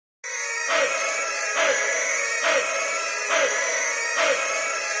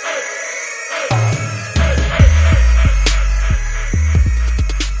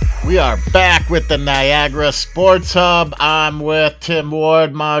are back with the Niagara Sports Hub. I'm with Tim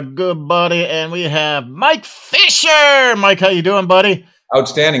Ward, my good buddy, and we have Mike Fisher. Mike, how you doing, buddy?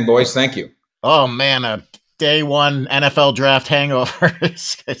 Outstanding, boys. Thank you. Oh, man, a day one NFL draft hangover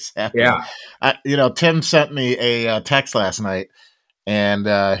is happening. Yeah. Tim sent me a text last night,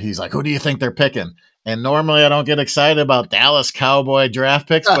 and he's like, who do you think they're picking? And normally I don't get excited about Dallas Cowboy draft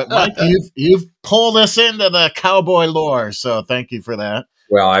picks, but Mike, you've pulled us into the Cowboy lore, so thank you for that.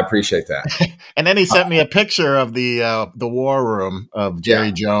 Well, I appreciate that. And then he sent me a picture of the war room of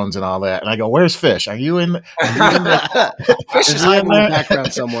Jerry Jones and all that. And I go, "Where's Fish? Are you in?" Fish is hiding in the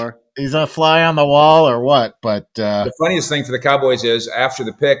background somewhere. He's a fly on the wall or what? But the funniest thing for the Cowboys is after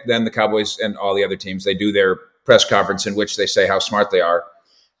the pick, then the Cowboys and all the other teams, they do their press conference in which they say how smart they are.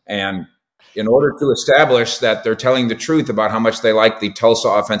 And in order to establish that they're telling the truth about how much they like the Tulsa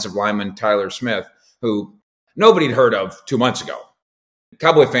offensive lineman Tyler Smith, who nobody had heard of 2 months ago.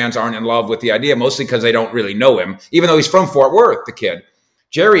 Cowboy fans aren't in love with the idea, mostly because they don't really know him, even though he's from Fort Worth, the kid.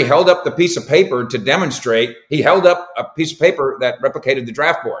 Jerry held up the piece of paper to demonstrate. He held up a piece of paper that replicated the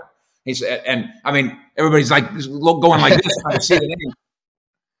draft board. He said, and I mean, everybody's like going like this trying to see the name.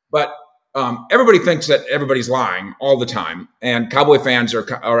 But everybody thinks that everybody's lying all the time. And Cowboy fans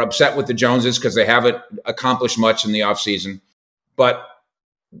are upset with the Joneses because they haven't accomplished much in the offseason. But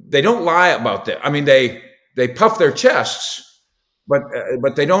they don't lie about that. I mean, they puff their chests,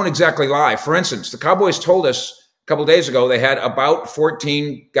 but they don't exactly lie. For instance, the Cowboys told us a couple of days ago they had about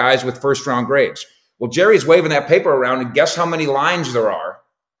 14 guys with first-round grades. Well, Jerry's waving that paper around, and guess how many lines there are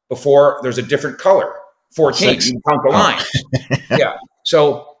before there's a different color? 14. 6. You can count the lines. Yeah.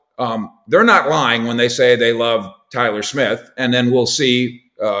 So they're not lying when they say they love Tyler Smith, and then we'll see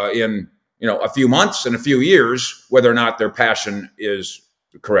in a few months and a few years whether or not their passion is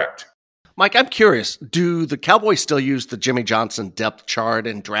correct. Mike, I'm curious, do the Cowboys still use the Jimmy Johnson depth chart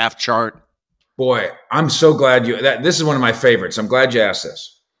and draft chart? Boy, I'm so glad this is one of my favorites. I'm glad you asked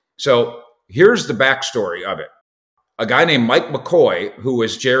this. So here's the backstory of it. A guy named Mike McCoy, who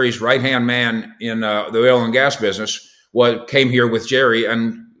was Jerry's right-hand man in the oil and gas business, came here with Jerry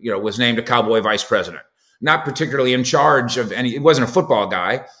and was named a Cowboy vice president. Not particularly in charge of any. He wasn't a football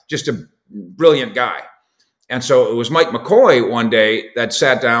guy, just a brilliant guy. And so it was Mike McCoy one day that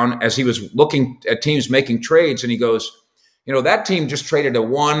sat down as he was looking at teams making trades, and he goes, that team just traded a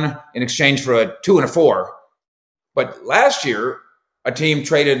 1 in exchange for a 2 and a 4. But last year, a team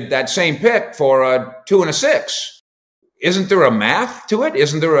traded that same pick for a 2 and a 6. Isn't there a math to it?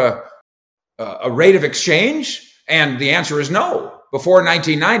 Isn't there a rate of exchange? And the answer is no. Before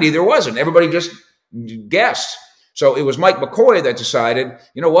 1990, there wasn't. Everybody just guessed. So it was Mike McCoy that decided,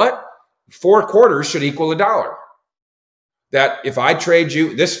 you know what? 4 quarters should equal $1. That if I trade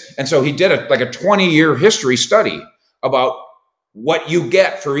you this, and so he did a 20-year history study about what you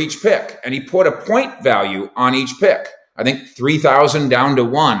get for each pick. And he put a point value on each pick. I think 3,000 down to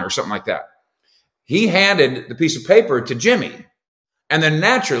 1 or something like that. He handed the piece of paper to Jimmy. And then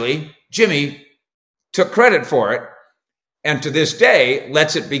naturally, Jimmy took credit for it. And to this day,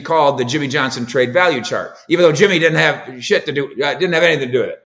 lets it be called the Jimmy Johnson trade value chart, even though Jimmy didn't have anything to do with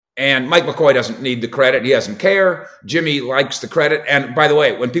it. And Mike McCoy doesn't need the credit. He doesn't care. Jimmy likes the credit. And by the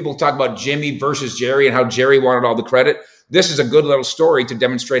way, when people talk about Jimmy versus Jerry and how Jerry wanted all the credit, this is a good little story to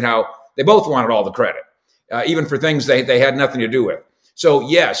demonstrate how they both wanted all the credit, even for things they had nothing to do with. So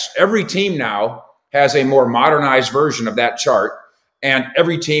yes, every team now has a more modernized version of that chart. And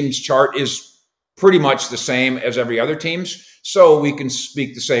every team's chart is pretty much the same as every other team's. So we can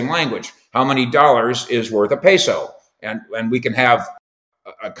speak the same language. How many dollars is worth a peso? And we can have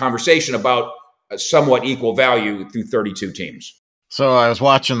a conversation about a somewhat equal value through 32 teams. So I was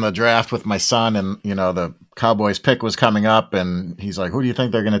watching the draft with my son, and the Cowboys pick was coming up, and he's like, "Who do you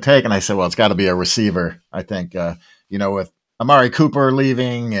think they're going to take?" And I said, "Well, it's got to be a receiver. I think with Amari Cooper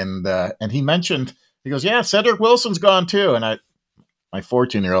leaving, and he mentioned, he goes, yeah, Cedric Wilson's gone too." And my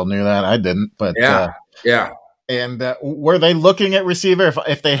 14-year-old knew that, I didn't, but yeah. And were they looking at receiver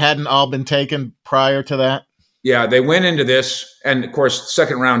if they hadn't all been taken prior to that? Yeah, they went into this, and of course,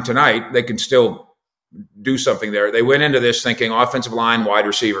 second round tonight, they can still do something there. They went into this thinking offensive line, wide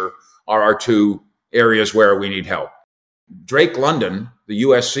receiver are our 2 areas where we need help. Drake London, the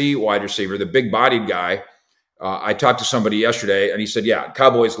USC wide receiver, the big-bodied guy, I talked to somebody yesterday, and he said, yeah,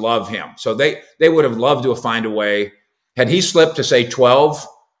 Cowboys love him. So they would have loved to have found a way. Had he slipped to, say, 12,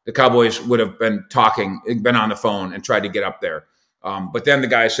 the Cowboys would have been on the phone and tried to get up there. But then the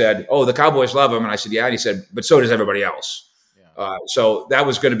guy said, "Oh, the Cowboys love him." And I said, "Yeah." And he said, "But so does everybody else." Yeah. So that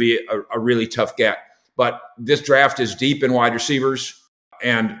was going to be a really tough get. But this draft is deep in wide receivers,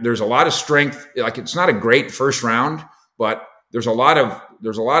 and there's a lot of strength. Like, it's not a great first round, but there's a lot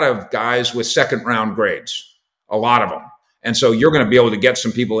of guys with second round grades, a lot of them. And so you're going to be able to get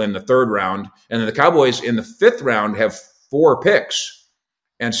some people in the third round. And then the Cowboys in the fifth round have 4 picks.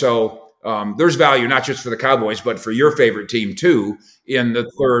 And so there's value not just for the Cowboys, but for your favorite team too in the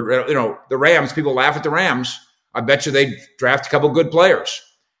third. The Rams, people laugh at the Rams. I bet you they draft a couple good players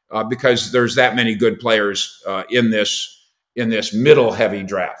because there's that many good players in this middle heavy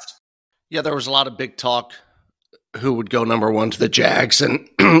draft. Yeah, there was a lot of big talk who would go number 1 to the Jags, and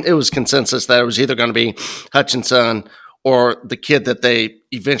it was consensus that it was either going to be Hutchinson or the kid that they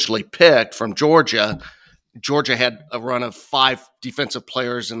eventually picked from Georgia. Georgia had a run of 5 defensive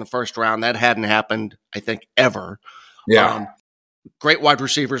players in the first round. That hadn't happened, I think, ever. Yeah. Great wide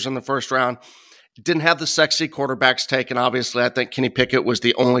receivers in the first round. Didn't have the sexy quarterbacks taken, obviously. I think Kenny Pickett was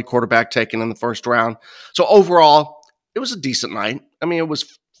the only quarterback taken in the first round. So overall, it was a decent night. I mean, it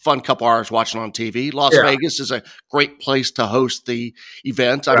was fun couple hours watching on TV. Las Vegas is a great place to host the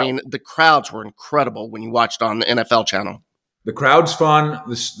event. I mean, the crowds were incredible when you watched on the NFL channel. The crowd's fun.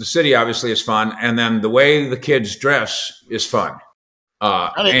 The city obviously is fun. And then the way the kids dress is fun.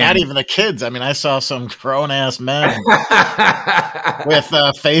 Not even the kids. I mean, I saw some grown-ass men with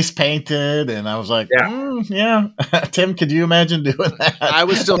face painted, and I was like, yeah. Tim, could you imagine doing that? I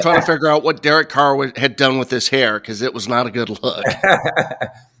was still trying to figure out what Derek Carr had done with his hair because it was not a good look.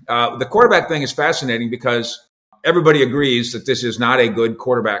 The quarterback thing is fascinating because everybody agrees that this is not a good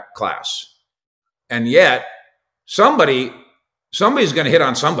quarterback class. And yet, somebody's going to hit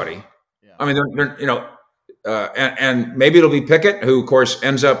on somebody. Yeah. I mean, and maybe it'll be Pickett, who, of course,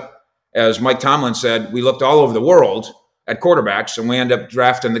 ends up, as Mike Tomlin said, we looked all over the world at quarterbacks, and we end up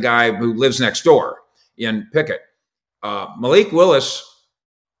drafting the guy who lives next door in Pickett. Malik Willis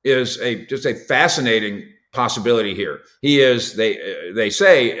is just a fascinating possibility here. He is, they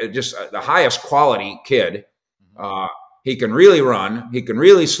say, just the highest quality kid. He can really run. He can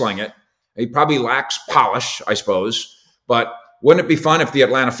really sling it. He probably lacks polish, I suppose. But wouldn't it be fun if the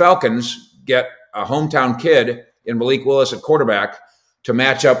Atlanta Falcons get a hometown kid in Malik Willis at quarterback to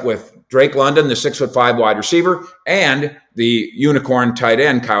match up with Drake London, the 6'5" wide receiver, and the unicorn tight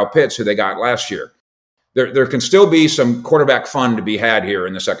end, Kyle Pitts, who they got last year? There can still be some quarterback fun to be had here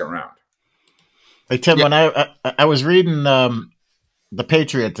in the second round. Hey, Tim, when I was reading the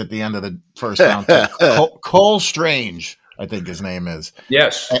Patriots at the end of the first round, Cole Strange, I think his name is.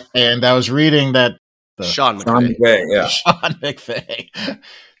 Yes. And I was reading that Sean McVay. Yeah. Sean McVay.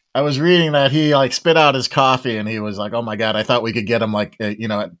 I was reading that he spit out his coffee and he was like, "Oh my God, I thought we could get him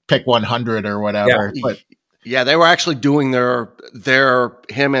pick 100 or whatever." Yeah. But they were actually doing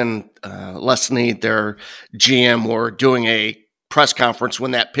him and Les Snead, their GM, were doing a press conference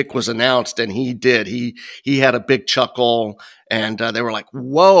when that pick was announced, and he did. He had a big chuckle, and they were like,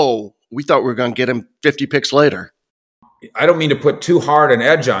 "Whoa, we thought we were going to get him 50 picks later." I don't mean to put too hard an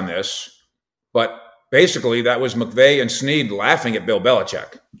edge on this, but basically, that was McVay and Snead laughing at Bill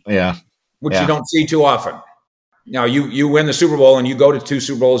Belichick. Yeah. Which you don't see too often. Now, you win the Super Bowl and you go to 2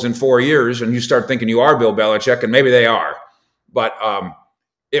 Super Bowls in 4 years and you start thinking you are Bill Belichick, and maybe they are. But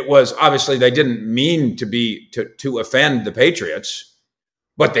it was obviously they didn't mean to offend the Patriots,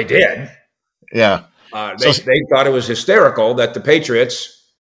 but they did. Yeah. They thought it was hysterical that the Patriots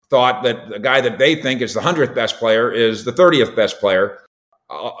thought that the guy that they think is the 100th best player is the 30th best player.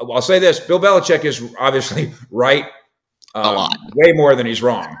 I'll say this: Bill Belichick is obviously right a lot, way more than he's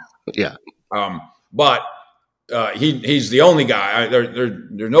wrong. Yeah, but he's the only guy.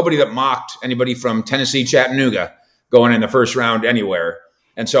 There's nobody that mocked anybody from Tennessee, Chattanooga, going in the first round anywhere.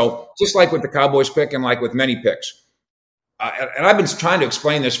 And so, just like with the Cowboys pick, and like with many picks, and I've been trying to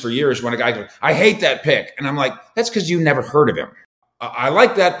explain this for years. When a guy goes, "I hate that pick," and I'm like, "That's because you never heard of him." I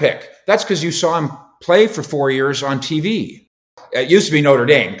like that pick. That's because you saw him play for 4 years on TV. It used to be Notre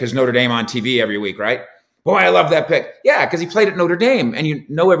Dame, because Notre Dame on TV every week, right? Boy, I love that pick. Yeah, because he played at Notre Dame and you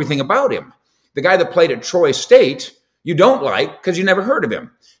know everything about him. The guy that played at Troy State, you don't like because you never heard of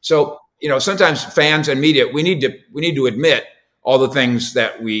him. So, sometimes fans and media, we need to admit all the things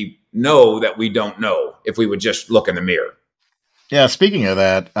that we know that we don't know if we would just look in the mirror. Yeah, speaking of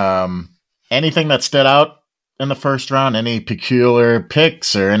that, anything that stood out in the first round, any peculiar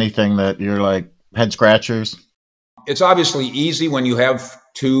picks or anything that you're like head scratchers? It's obviously easy when you have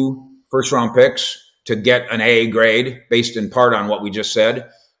 2 first-round picks to get an A grade based in part on what we just said.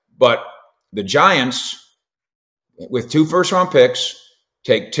 But the Giants, with 2 first-round picks,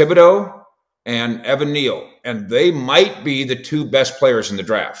 take Thibodeau and Evan Neal, and they might be the 2 best players in the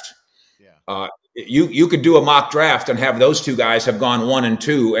draft. Yeah. You could do a mock draft and have those 2 guys have gone 1 and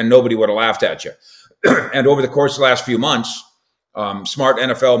 2, and nobody would have laughed at you. And over the course of the last few months, smart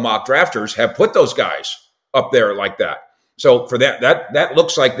NFL mock drafters have put those guys up there like that. So for that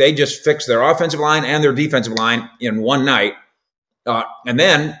looks like they just fixed their offensive line and their defensive line in one night. And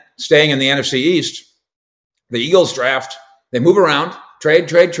then staying in the NFC East, the Eagles draft, they move around, trade.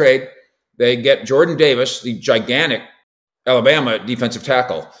 They get Jordan Davis, the gigantic Alabama defensive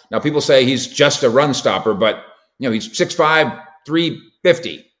tackle. Now, people say he's just a run stopper, but he's 6'5",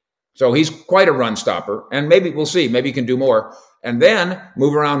 350. So he's quite a run stopper. And maybe we'll see. Maybe he can do more. And then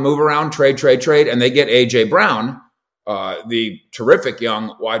move around, trade. And they get A.J. Brown, the terrific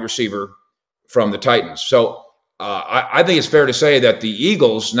young wide receiver from the Titans. So I think it's fair to say that the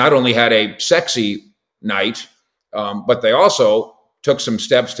Eagles not only had a sexy night, but they also took some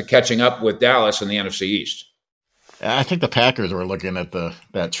steps to catching up with Dallas in the NFC East. I think the Packers were looking at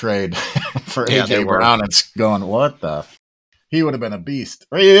that trade for A.J. Brown and going, what the? He would have been a beast.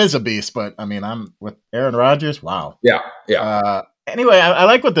 Or he is a beast, but, I'm with Aaron Rodgers. Wow. Yeah. Anyway, I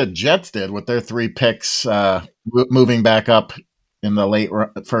like what the Jets did with their 3 picks, moving back up in the late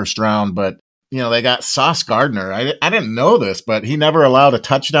first round. But, they got Sauce Gardner. I didn't know this, but he never allowed a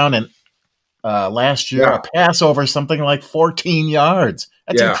touchdown in last year. A pass over something like 14 yards.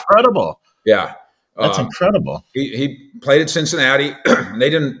 That's incredible. Yeah. That's incredible. He played at Cincinnati. They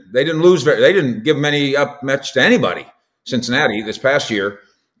didn't lose. They didn't give many up much to anybody. Cincinnati this past year.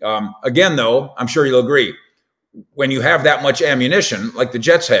 Again, though, I'm sure you'll agree. When you have that much ammunition, like the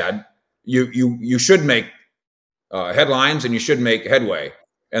Jets had, you should make headlines and you should make headway,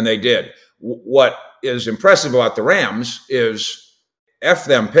 and they did. What is impressive about the Rams is F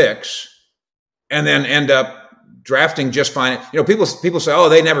them picks, and then end up drafting just fine. People say, "Oh,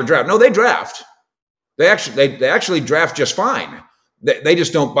 they never draft." No, they draft. They actually draft just fine. They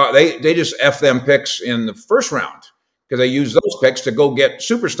just don't buy. They just F them picks in the first round because they use those picks to go get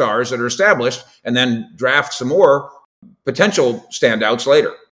superstars that are established and then draft some more potential standouts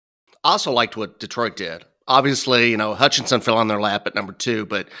later. I also liked what Detroit did. Obviously, Hutchinson fell on their lap at number 2,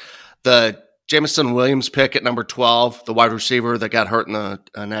 but the Jameson Williams pick at number 12, the wide receiver that got hurt in the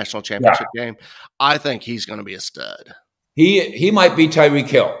national championship game, I think he's going to be a stud. He might be Tyreek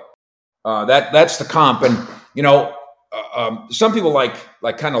Hill. That's the comp, and some people like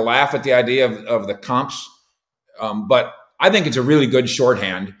kind of laugh at the idea of the comps, but I think it's a really good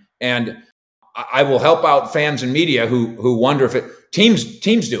shorthand, and I will help out fans and media who wonder if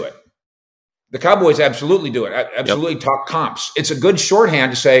teams do it. The Cowboys absolutely do it. Absolutely talk comps. It's a good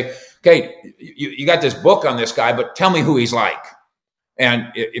shorthand to say, okay, you got this book on this guy, but tell me who he's like.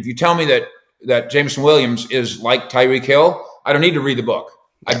 And if you tell me that Jameson Williams is like Tyreek Hill, I don't need to read the book.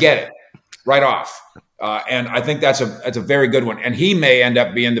 I get it right off. And I think that's a very good one. And he may end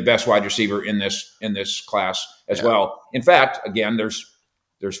up being the best wide receiver in this class as well. In fact, again,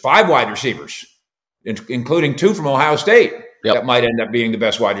 there's 5 wide receivers, including 2 from Ohio State. That might end up being the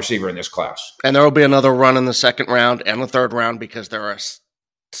best wide receiver in this class. And there will be another run in the second round and the third round because there are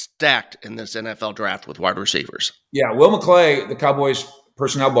stacked in this NFL draft with wide receivers. Yeah, Will McClay, the Cowboys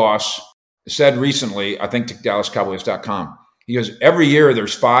personnel boss, said recently, I think to DallasCowboys.com, he goes, every year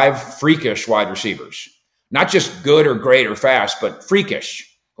there's 5 freakish wide receivers. Not just good or great or fast, but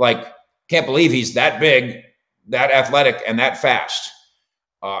freakish. Like, can't believe he's that big, that athletic, and that fast.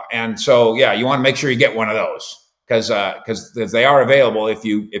 And so, you want to make sure you get one of those. Because they are available if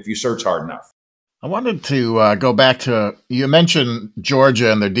you search hard enough. I wanted to go back to, you mentioned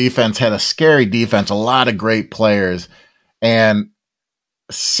Georgia and their defense had a scary defense, a lot of great players. And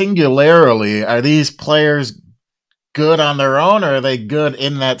singularly, are these players good on their own or are they good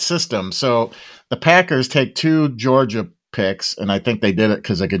in that system? So the Packers take 2 Georgia picks, and I think they did it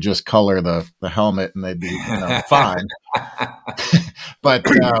because they could just color the helmet and they'd be fine. But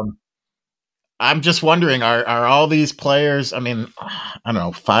I'm just wondering, are all these players, I don't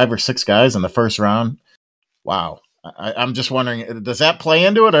know, 5 or 6 guys in the first round? Wow. I'm just wondering, does that play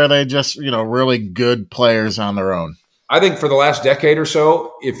into it, or are they just, really good players on their own? I think for the last decade or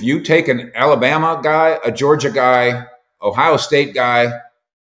so, if you take an Alabama guy, a Georgia guy, Ohio State guy,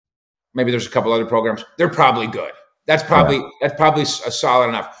 maybe there's a couple other programs, they're probably good. That's probably solid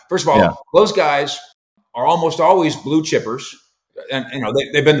enough. First of all, those guys are almost always blue chippers. And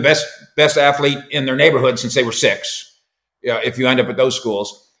they've been the best athlete in their neighborhood since they were 6. If you end up at those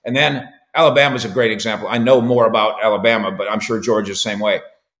schools, and then Alabama's a great example. I know more about Alabama, but I'm sure Georgia's the same way.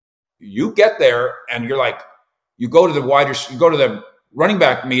 You get there, and you're like, you go to the running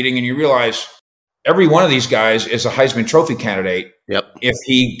back meeting, and you realize every one of these guys is a Heisman Trophy candidate. If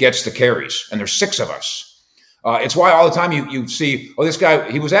he gets the carries, and there's 6 of us. It's why all the time you see, this guy,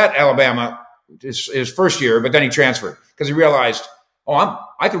 he was at Alabama his first year, but then he transferred because he realized,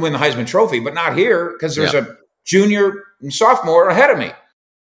 I can win the Heisman Trophy, but not here because there's a junior and sophomore ahead of me.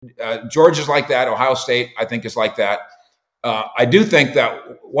 Georgia's like that. Ohio State, I think, is like that. I do think that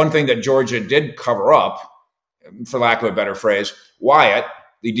one thing that Georgia did cover up, for lack of a better phrase, Wyatt,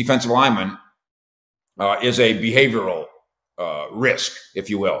 the defensive lineman, is a behavioral risk, if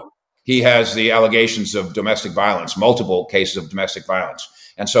you will. He has the allegations of domestic violence, multiple cases of domestic violence.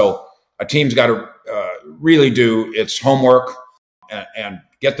 And so a team's got to really do its homework and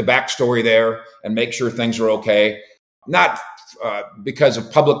get the backstory there and make sure things are okay. Not because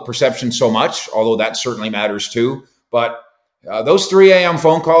of public perception so much, although that certainly matters too. But those 3 a.m.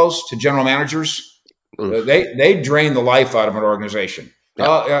 phone calls to general managers, they drain the life out of an organization.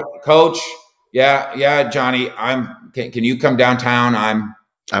 Yeah. Coach, yeah, Johnny, can you come downtown?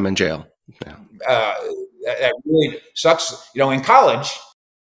 I'm in jail. Yeah. That really sucks. In college,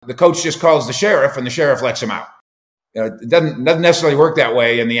 the coach just calls the sheriff and the sheriff lets him out. It doesn't necessarily work that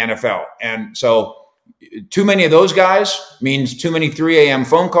way in the NFL. And so too many of those guys means too many 3 a.m.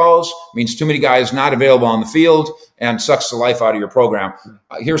 phone calls, means too many guys not available on the field, and sucks the life out of your program.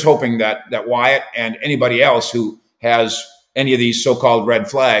 Here's hoping that Wyatt and anybody else who has any of these so-called red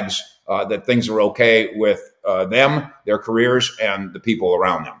flags, that things are okay with them, their careers, and the people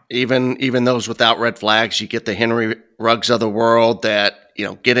around them. Even those without red flags, you get the Henry Ruggs of the world that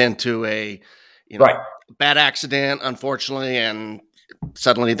get into a right. bad accident, unfortunately, and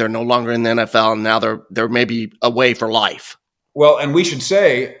suddenly they're no longer in the NFL, and now they're maybe away for life. Well, and we should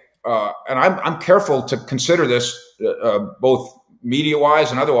say, and I'm careful to consider this both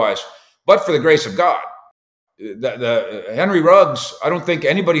media-wise and otherwise, but for the grace of God. The Henry Ruggs, I don't think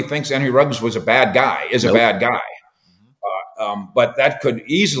anybody thinks Henry Ruggs was a bad guy, a bad guy. But that could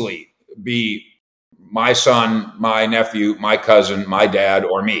easily be my son, my nephew, my cousin, my dad,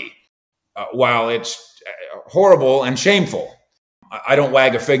 or me. While it's horrible and shameful, I don't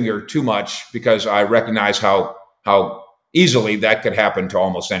wag a finger too much because I recognize how easily that could happen to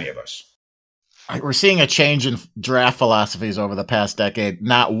almost any of us. We're seeing a change in draft philosophies over the past decade.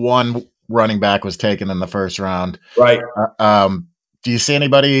 Not one running back was taken in the first round. Right. Do you see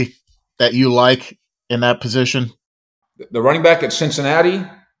anybody that you like in that position? The running back at Cincinnati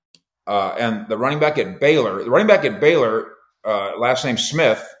and the running back at Baylor. The running back at Baylor, last name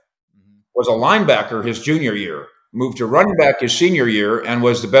Smith, was a linebacker his junior year, moved to running back his senior year, and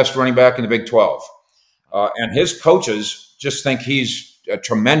was the best running back in the Big 12. And his coaches just think he's a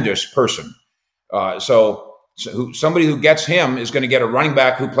tremendous person. So somebody who gets him is going to get a running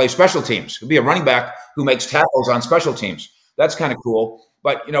back who plays special teams. He'll be a running back who makes tackles on special teams. That's kind of cool.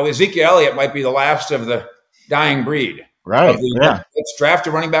 But, Ezekiel Elliott might be the last of the dying breed. Right. Yeah. Let's draft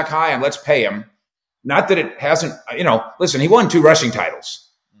a running back high and let's pay him. Not that it hasn't, listen, he won 2 rushing titles.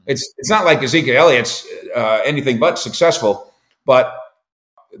 It's not like Ezekiel Elliott's anything but successful, but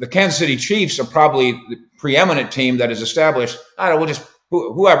the Kansas City Chiefs are probably the preeminent team that is established. We'll just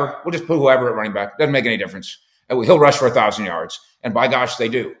put whoever at running back. Doesn't make any difference. And he'll rush for 1,000 yards. And by gosh, they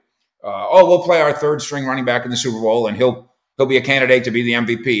do. We'll play our 3rd string running back in the Super Bowl and he'll be a candidate to be the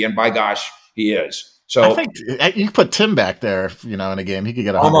MVP. And by gosh, he is. So I think you could put Tim back there, in a game. He could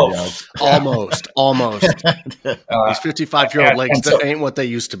get 100 yards. Almost. These 55-year-old legs that ain't what they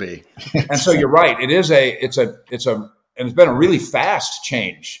used to be. And so you're right. It's been a really fast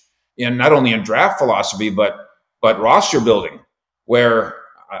change in not only in draft philosophy, but roster building, where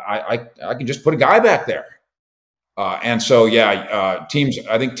I can just put a guy back there. And so, I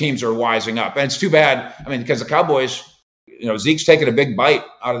think teams are wising up. And it's too bad. Because the Cowboys, Zeke's taken a big bite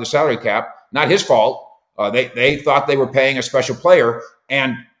out of the salary cap. Not his fault. They thought they were paying a special player,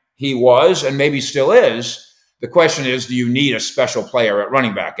 and he was, and maybe still is. The question is, do you need a special player at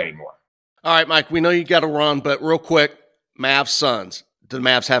running back anymore? All right, Mike, we know you got to run, but real quick, Mavs Suns. Do the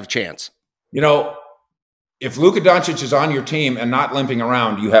Mavs have a chance? If Luka Doncic is on your team and not limping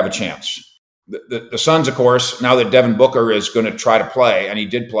around, you have a chance. The Suns, of course, now that Devin Booker is going to try to play, and he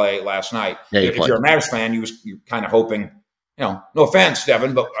did play last night. Yeah, if you're a Mavs fan, you're kind of hoping, no offense,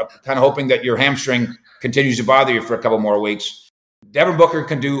 Devin, but kind of hoping that your hamstring continues to bother you for a couple more weeks. Devin Booker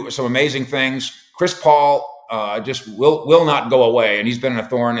can do some amazing things. Chris Paul just will not go away, and he's been a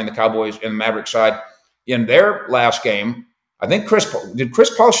thorn in the Cowboys and the Maverick side. In their last game, I think Chris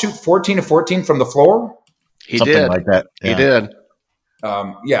Paul shoot 14 of 14 from the floor? He Something did. like that. Yeah. He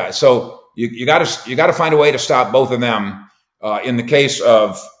did. So you got to find a way to stop both of them. In the case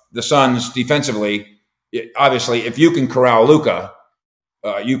of the Suns defensively, obviously, if you can corral Luka,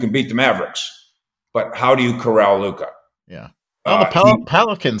 you can beat the Mavericks. But how do you corral Luka? Yeah. Well, the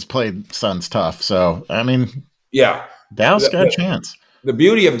Pelicans played Suns tough. So, Dallas got a chance. The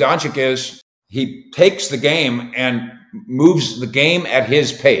beauty of Doncic is he takes the game and moves the game at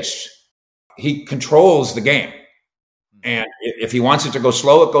his pace. He controls the game. And if he wants it to go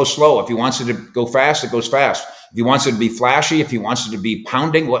slow, it goes slow. If he wants it to go fast, it goes fast. If he wants it to be flashy, if he wants it to be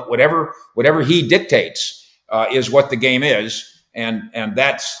pounding, whatever he dictates is what the game is. And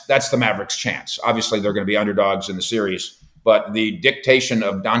that's the Mavericks' chance. Obviously, they're going to be underdogs in the series, but the dictation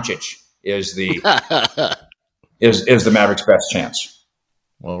of Doncic is the Mavericks' best chance.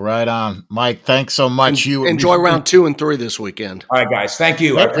 Well, right on. Mike, thanks so much. Enjoy round 2 and 3 this weekend. All right, guys. Thank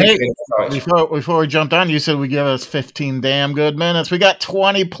you. I appreciate it. Before we jumped on, you said we give us 15 damn good minutes. We got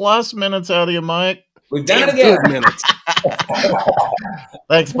 20-plus minutes out of you, Mike. We've done it again. Good minutes.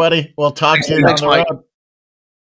 Thanks, buddy. We'll talk to you Thanks, down the Mike. road.